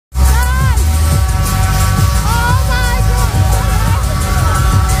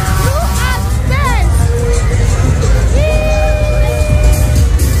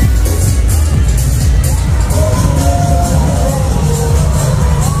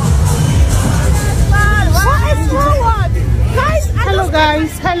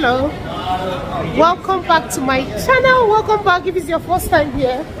Hello, welcome back to my channel. Welcome back. If it's your first time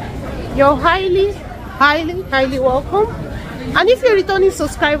here, you're highly welcome. And if you're a returning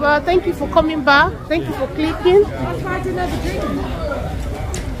subscriber, thank you for coming back. Thank you for clicking.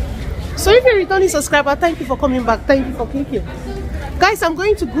 So if you're a returning subscriber, thank you for coming back. Thank you for clicking. Guys, I'm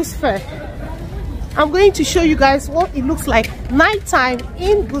going to Goose Fair. I'm going to show you guys what it looks like nighttime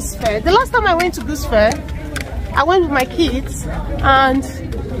in Goose Fair. The last time I went to Goose Fair, I went with my kids and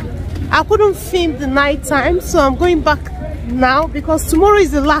I couldn't film the nighttime, so I'm going back now because tomorrow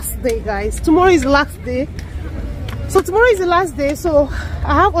is the last day, guys. Tomorrow is the last day. So tomorrow is the last day, so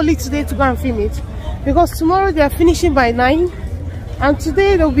I have only today to go and film it because tomorrow they are finishing by 9 and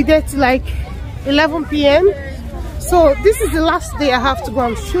today they'll be there till like 11 p.m. So this is the last day I have to go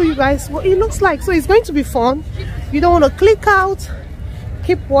and show you guys what it looks like. So it's going to be fun. You don't want to click out.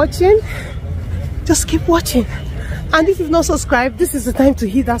 Keep watching. Just keep watching. And if you've not subscribed, this is the time to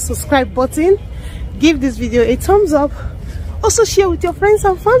hit that subscribe button. Give this video a thumbs up. Also share with your friends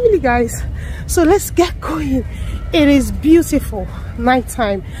and family, guys. So let's get going. It is beautiful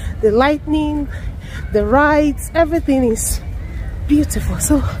nighttime. The lightning, the rides, everything is beautiful.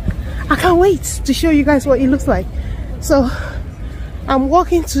 So I can't wait to show you guys what it looks like. So I'm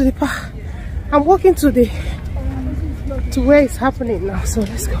walking to the park. I'm walking to where it's happening now. So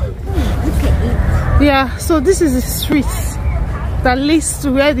let's go. Yeah, so this is the street that leads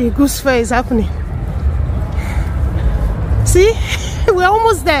to where the Goose Fair is happening. See, we're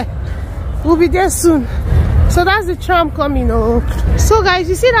almost there. We'll be there soon. So that's the tram coming. Oh, so guys,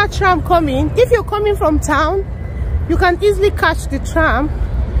 you see that tram coming? If you're coming from town, you can easily catch the tram.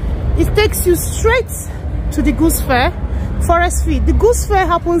 It takes you straight to the Goose Fair, Forest Field. The Goose Fair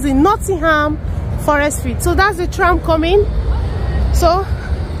happens in Nottingham, Forest Field. So that's the tram coming. So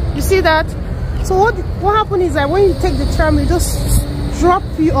you see that. So what happened is that when you take the tram, it just drop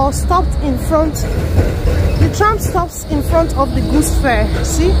you or stopped in front. The tram stops in front of the Goose Fair.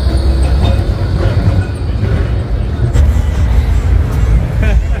 See?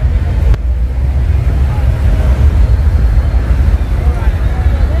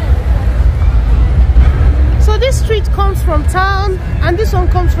 So this street comes from town, and this one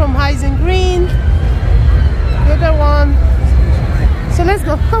comes from Hyson Green. The other one. So let's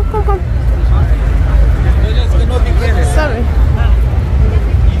go. Come. Sorry.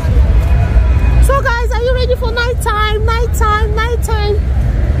 So guys, are you ready for nighttime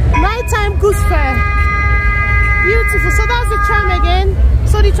Goose Fair? Beautiful. So that's the tram again.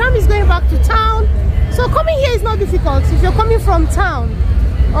 So the tram is going back to town. So coming here is not difficult if you're coming from town,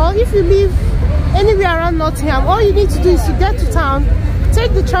 or if you live anywhere around Nottingham. All you need to do is to get to town,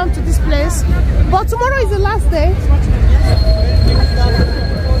 take the tram to this place. But tomorrow is the last day.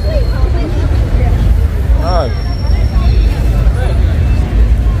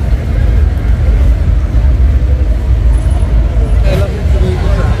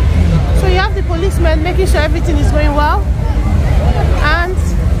 So you have the policeman making sure everything is going well, and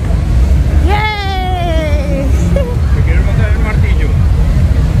yay!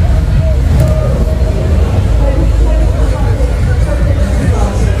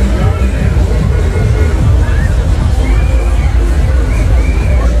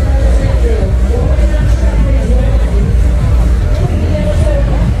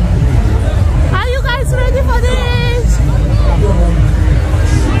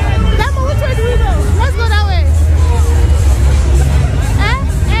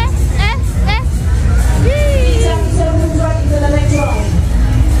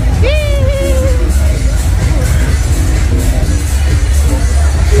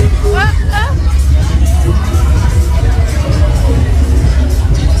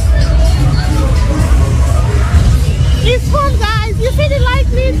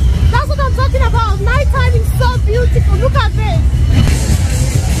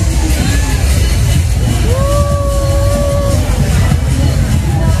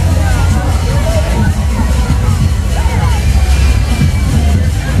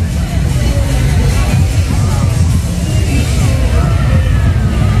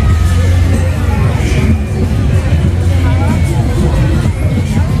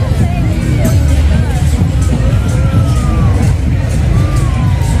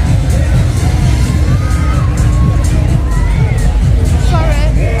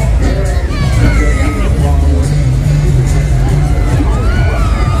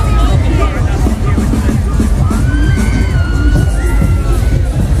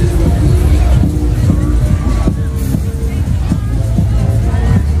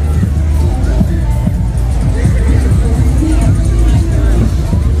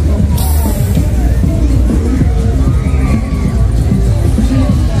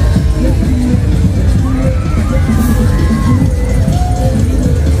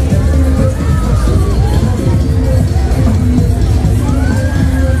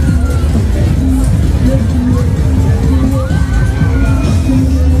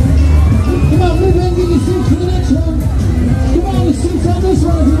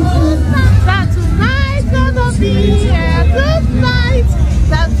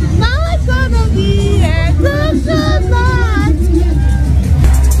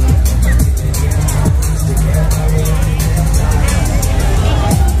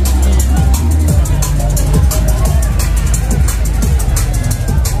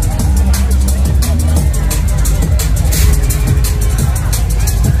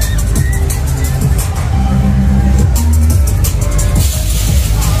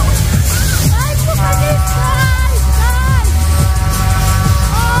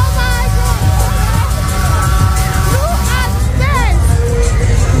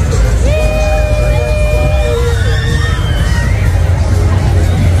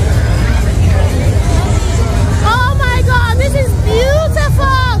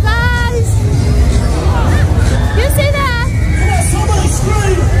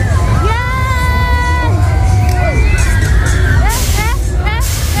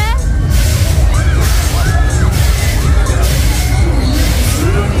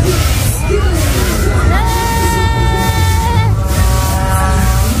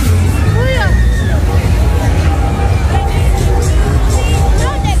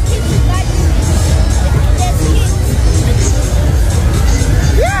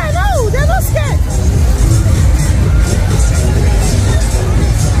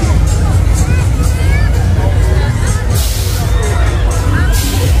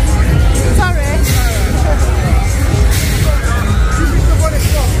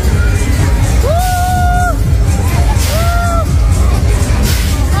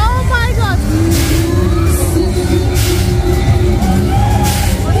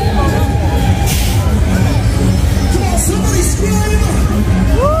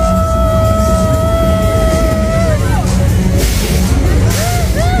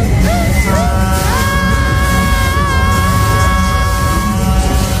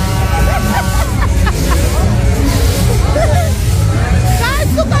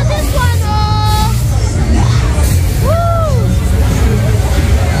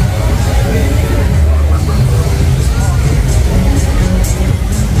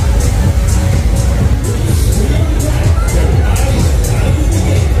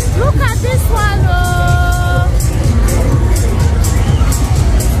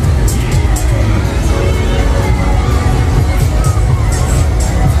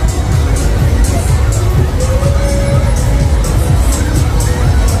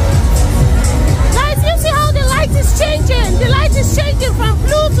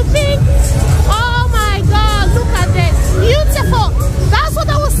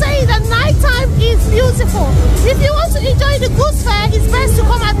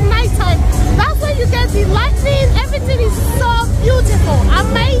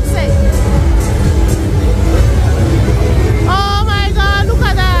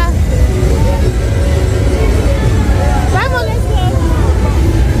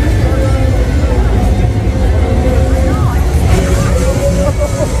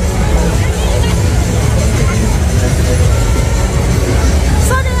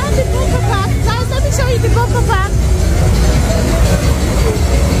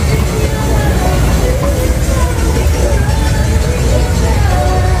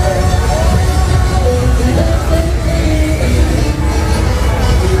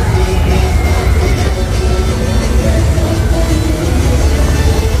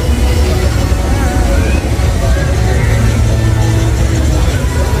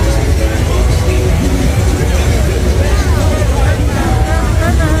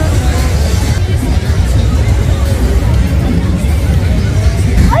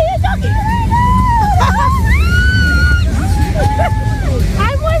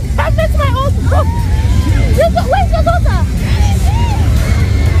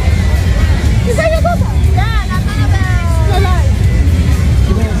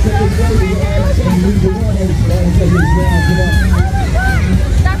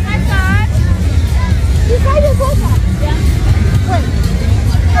 That's my son. You saw your brother? Yeah. Wait.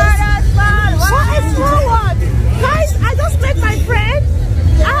 What a small one. Guys, I just met my friend.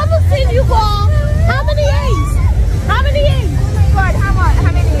 I haven't seen you for how many years? How many years? God, how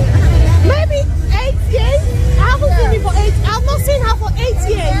many? Maybe 8 years. I haven't seen you for 8. I've not seen her for 8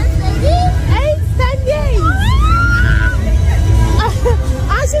 years. 10 years.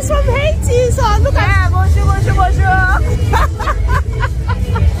 And she's from Haiti, so look at. Yeah, bonjour, bonjour.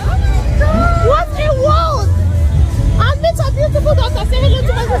 What a world! And meet a beautiful daughter. Say hello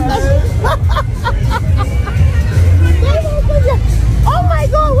to my sister. Oh my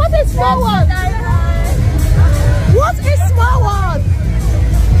God! What a small one! What a small one!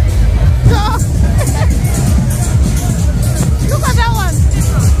 Look at that one.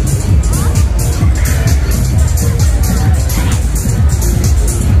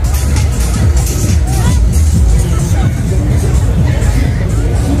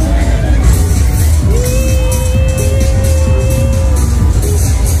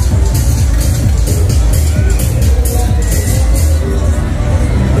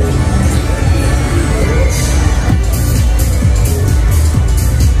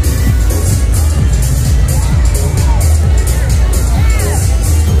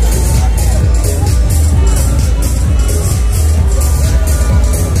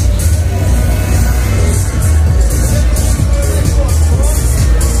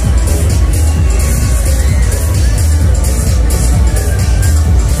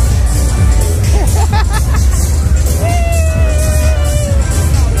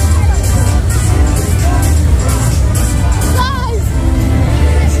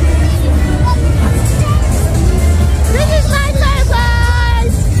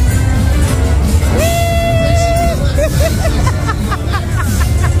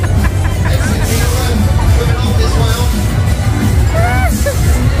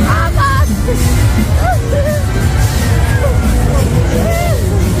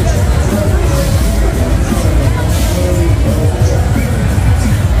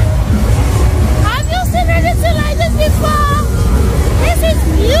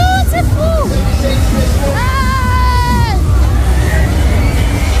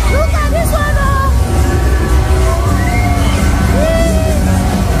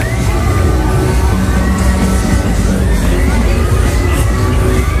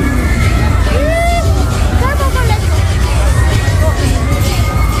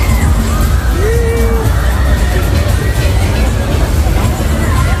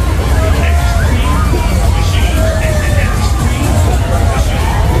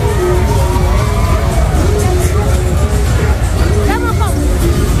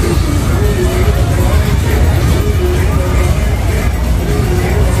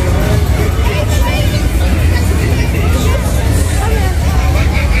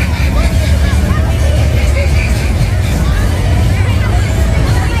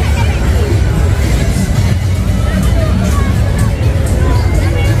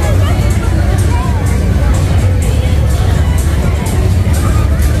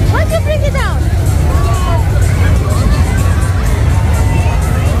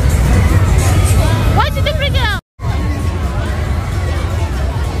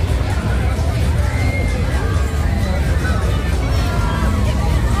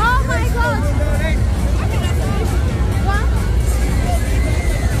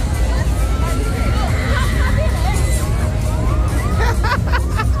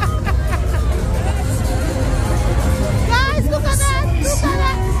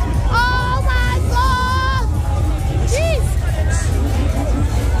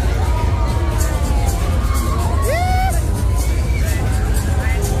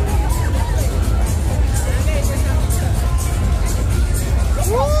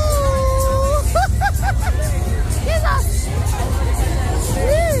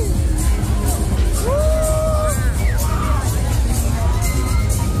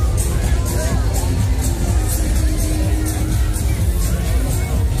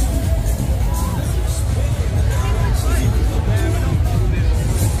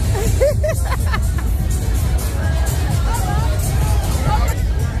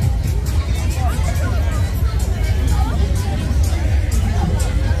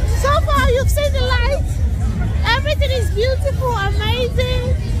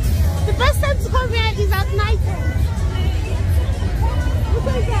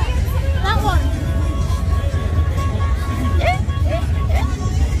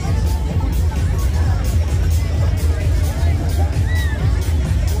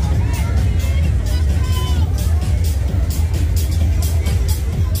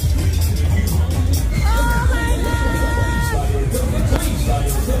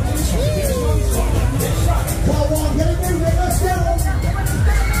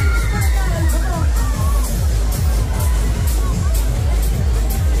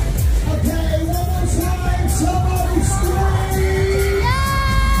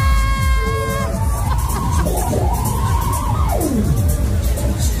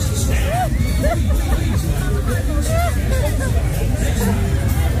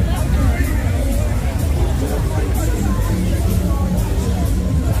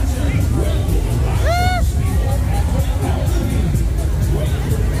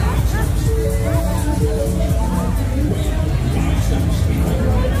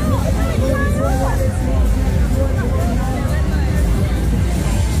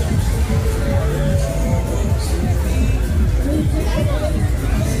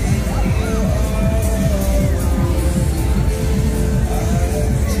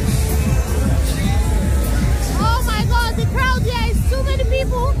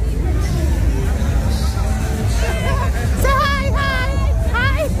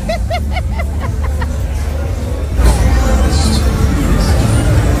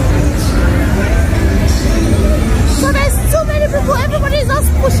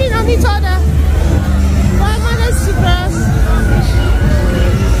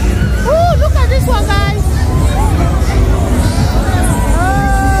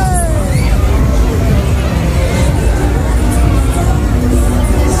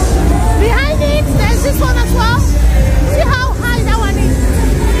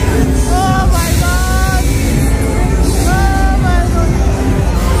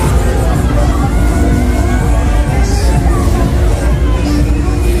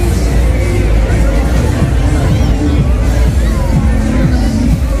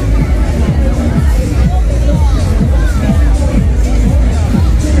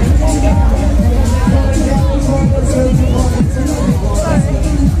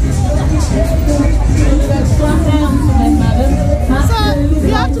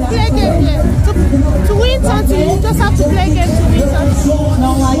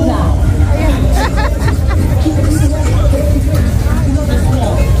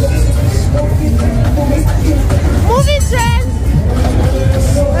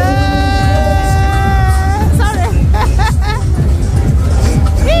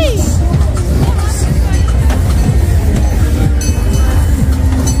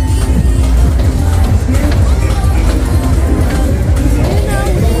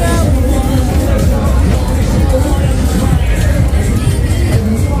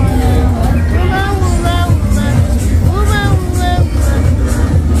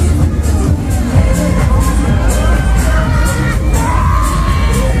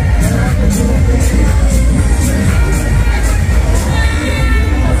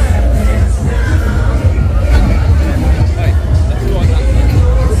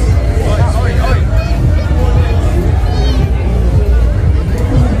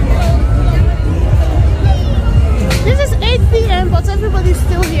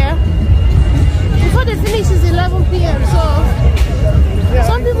 here. Before they finish is 11 p.m. So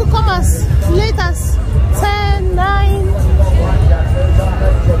some people come as late as 10, 9.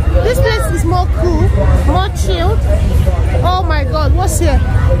 This place is more cool, more chilled. Oh my god, what's here?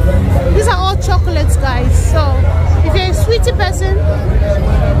 These are all chocolates, guys. So if you're a sweetie person,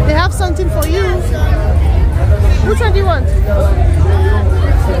 they have something for you. Which one do you want?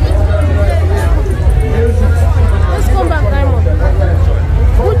 Let's come back, Diamond.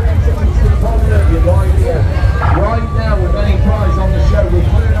 Right now we're getting prize on the show. We're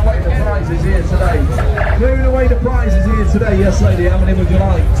clearing away the prizes here today. Clearing away the prizes here today. Yes, lady. How many would you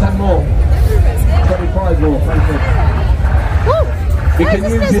like? 10 more. 25 more. Thank you. You can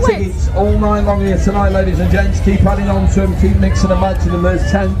use your tickets all night long here tonight, ladies and gents. Keep adding on to them. Keep mixing and matching them.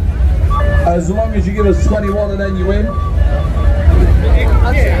 There's 10. As long as you give us 21 and then you win.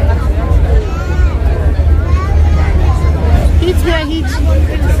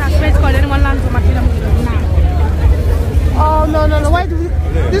 Oh no. Why do we?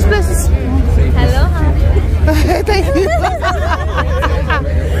 This place is. Hello. Thank you.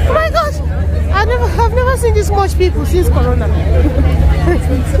 Oh my gosh! I've never seen this much people since Corona.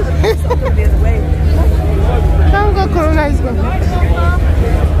 Thank God Corona is gone.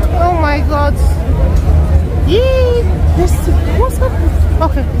 Oh my God! Yee! What's up?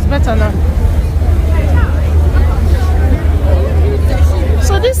 Okay, it's better now.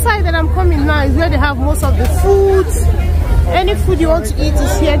 So this side that I'm coming now is where they have most of the foods. Any food you want to eat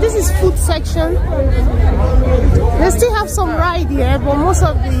is here. This is food section. They still have some ride here, but most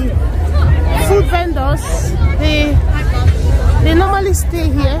of the food vendors, they normally stay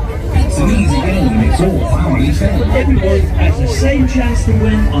here. It's an easy game, it's all family friendly. Everybody has the same chance to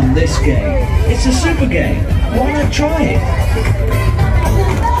win on this game. It's a super game. Why not try it?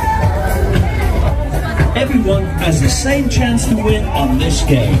 Everyone has the same chance to win on this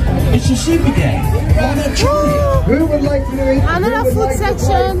game. It's a super game. Why not try it? Who would like to do it? Another food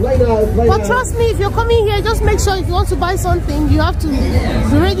section. But trust me, if you're coming here, just make sure if you want to buy something, you have to be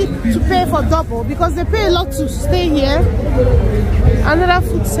ready to pay for double because they pay a lot to stay here. Another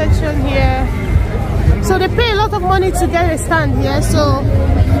food section here. So they pay a lot of money to get a stand here. So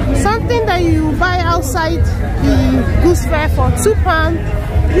something that you buy outside the Goose Fair for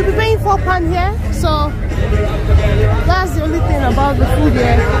 £2, you'll be paying £4 here. So that's the only thing about the food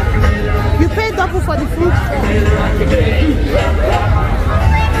here. You pay double for the food.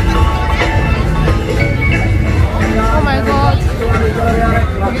 Oh my God.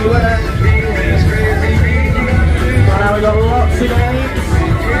 Now we've got lots of games,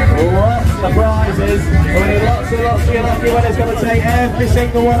 lots of prizes. We need lots of your lucky winners going to take every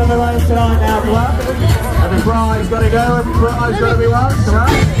single one of them home tonight now, club. Every prize got to go, every prize got to be won,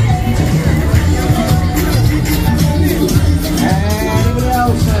 right? Anybody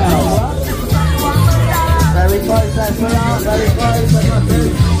else now? Very close there, sweetheart, very close,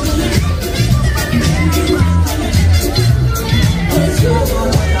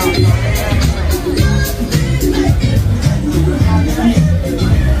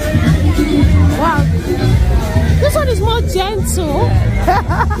 Wow, this one is more gentle.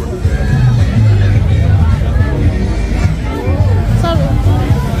 Sorry.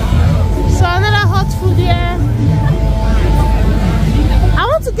 So another hot food here. I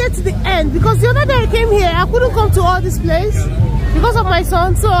want to get to the end because the other day I came here, I couldn't come to all this place because of my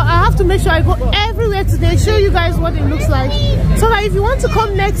son. So I have to make sure I go everywhere today, show you guys what it looks like. So that if you want to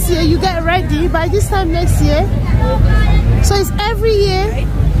come next year, you get ready by this time next year. So it's every year.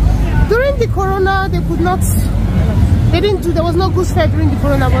 During the Corona, there was no Goose Fair during the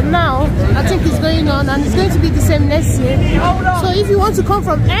Corona, but now I think it's going on and it's going to be the same next year. So if you want to come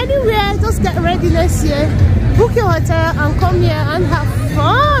from anywhere, just get ready next year, book your hotel and come here and have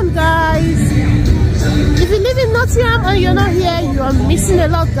fun, guys. If you live in Nottingham and you're not here, you are missing a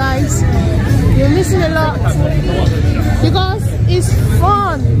lot, guys. You're missing a lot because it's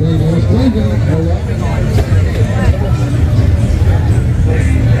fun.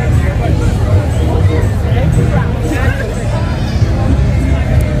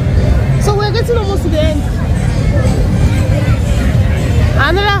 So we're getting almost to the end.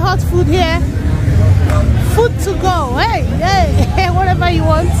 Another hot food here. Food to go. Hey, whatever you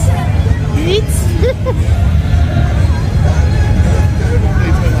want, eat.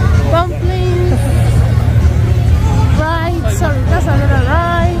 Dumplings. Right, sorry, that's another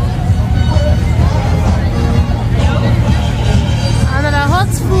ride.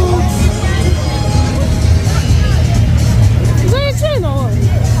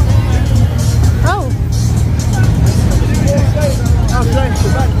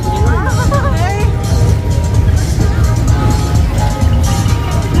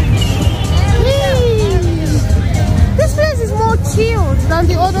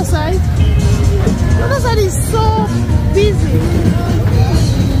 so busy.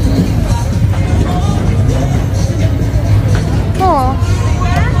 Oh,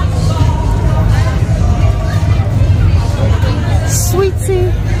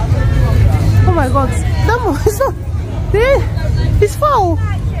 sweetie. Oh my God, that one is not there. It's foul.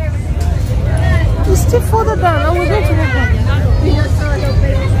 It's still further down. I was going to walk down.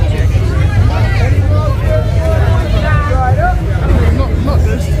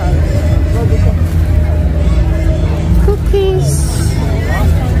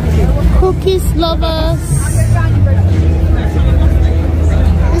 Cookies lovers.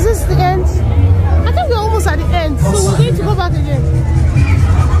 Is this the end? I think we're almost at the end, so we're going to go back again.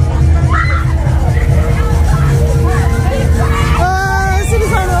 See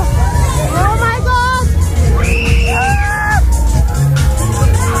this one? Oh my God!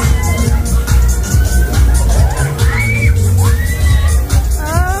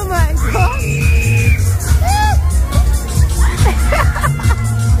 Oh my God!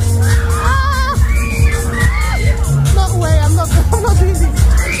 No way! I'm not doing this.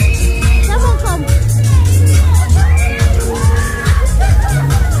 Come on, come.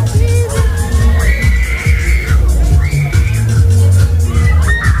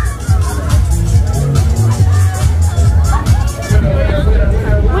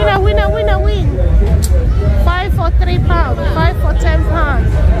 Win. 5 for £3, 5 for £10.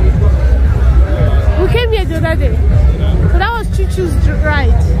 We came here the other day, so that was Chuchu's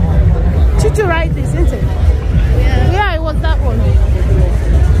ride. Chuchu ride this, isn't it? Yeah, it was that one.